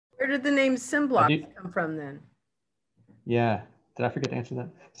Where did the name I Symblocks do. come from then? Yeah. Did I forget to answer that?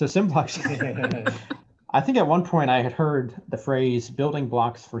 So Simblocks, I think at one point I had heard the phrase building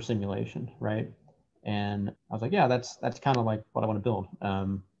blocks for simulation, right? And I was like, yeah, that's kind of like what I want to build.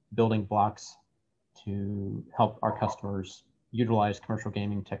 Building blocks to help our customers utilize commercial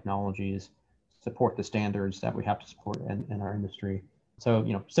gaming technologies, support the standards that we have to support in our industry. So,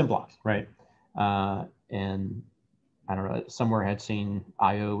 Simblocks, right? And I don't know, somewhere I had seen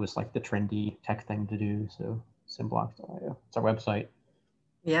IO was like the trendy tech thing to do. So Simblocks.io. It's our website.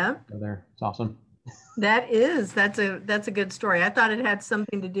 Yeah, Go there. It's awesome. that's a good story. I thought it had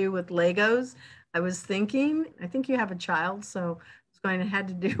something to do with Legos. I think you have a child, so it's going to had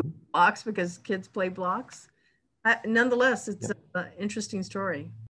to do with Mhm. blocks because kids play blocks. Nonetheless, it's Yep. an interesting story.